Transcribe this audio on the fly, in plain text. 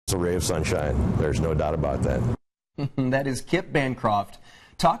It's a ray of sunshine. There's no doubt about that. That is Kip Bancroft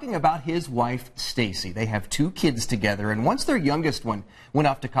talking about his wife, Stacey. They have 2 kids together, and once their youngest one went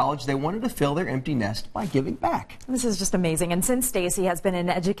off to college, they wanted to fill their empty nest by giving back. This is just amazing. And since Stacey has been in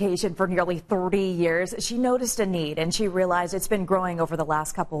education for nearly 30 years, she noticed a need, and she realized it's been growing over the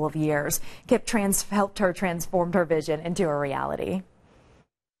last couple of years. Kip helped her transform her vision into a reality.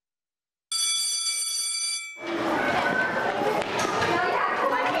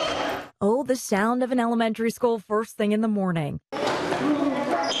 Oh, the sound of an elementary school first thing in the morning.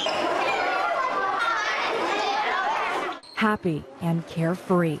 Happy and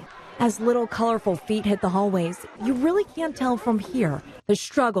carefree. As little colorful feet hit the hallways, you really can't tell from here the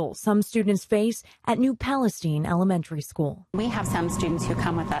struggle some students face at New Palestine Elementary School. We have some students who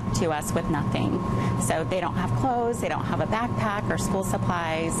come to us with nothing. So they don't have clothes, they don't have a backpack or school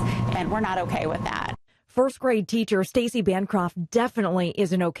supplies, and we're not okay with that. First grade teacher Stacey Bancroft definitely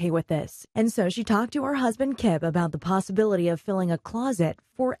isn't okay with this. And so she talked to her husband Kip about the possibility of filling a closet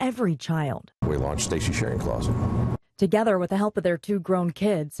for every child. We launched Stacey Sharing Closet. Together with the help of their 2 grown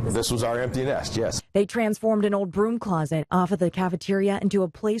kids. This was our empty nest, yes. They transformed an old broom closet off of the cafeteria into a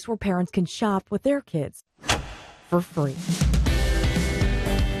place where parents can shop with their kids for free.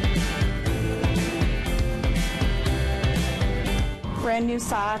 Brand new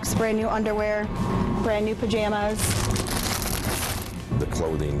socks, brand new underwear, brand new pajamas. The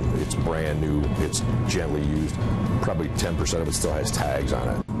clothing, it's brand new, it's gently used. Probably 10% of it still has tags on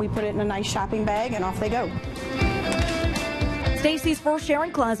it. We put it in a nice shopping bag and off they go. Stacey's first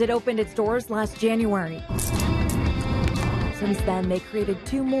sharing closet opened its doors last January. Since then, they created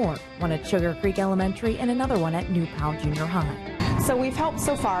 2 more, one at Sugar Creek Elementary and another one at New Pal Junior High. So we've helped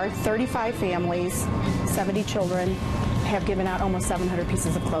so far 35 families, 70 children, have given out almost 700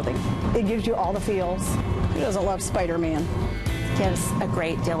 pieces of clothing. It gives you all the feels. Who doesn't love Spider-Man? Gives a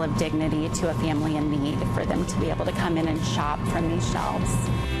great deal of dignity to a family in need for them to be able to come in and shop from these shelves.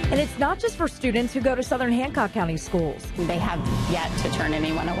 And it's not just for students who go to Southern Hancock County schools. They have yet to turn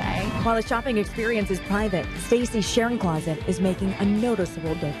anyone away. While the shopping experience is private, Stacey's Sharing Closet is making a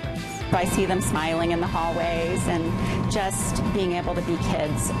noticeable difference. I see them smiling in the hallways and just being able to be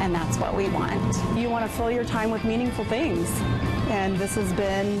kids, and that's what we want. You want to fill your time with meaningful things, and this has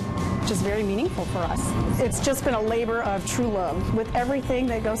been just very meaningful for us. It's just been a labor of true love with everything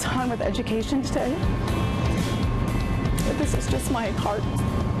that goes on with education today. This is just my heart,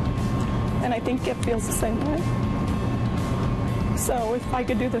 and I think it feels the same way. So if I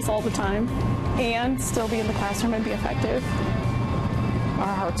could do this all the time and still be in the classroom and be effective,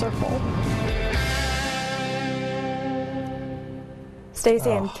 our hearts are full.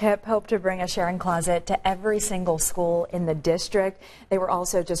 Stacey and Kip hope to bring a sharing closet to every single school in the district. They were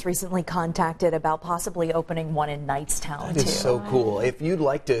also just recently contacted about possibly opening one in Knightstown, That is so cool. If you'd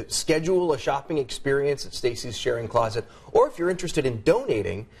like to schedule a shopping experience at Stacey's Sharing Closet, or if you're interested in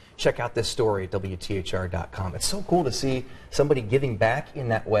donating, check out this story at WTHR.com. It's so cool to see somebody giving back in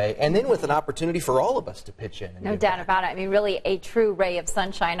that way, and then with an opportunity for all of us to pitch in. No doubt about it. I mean, really a true ray of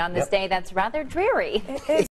sunshine on this day that's rather dreary.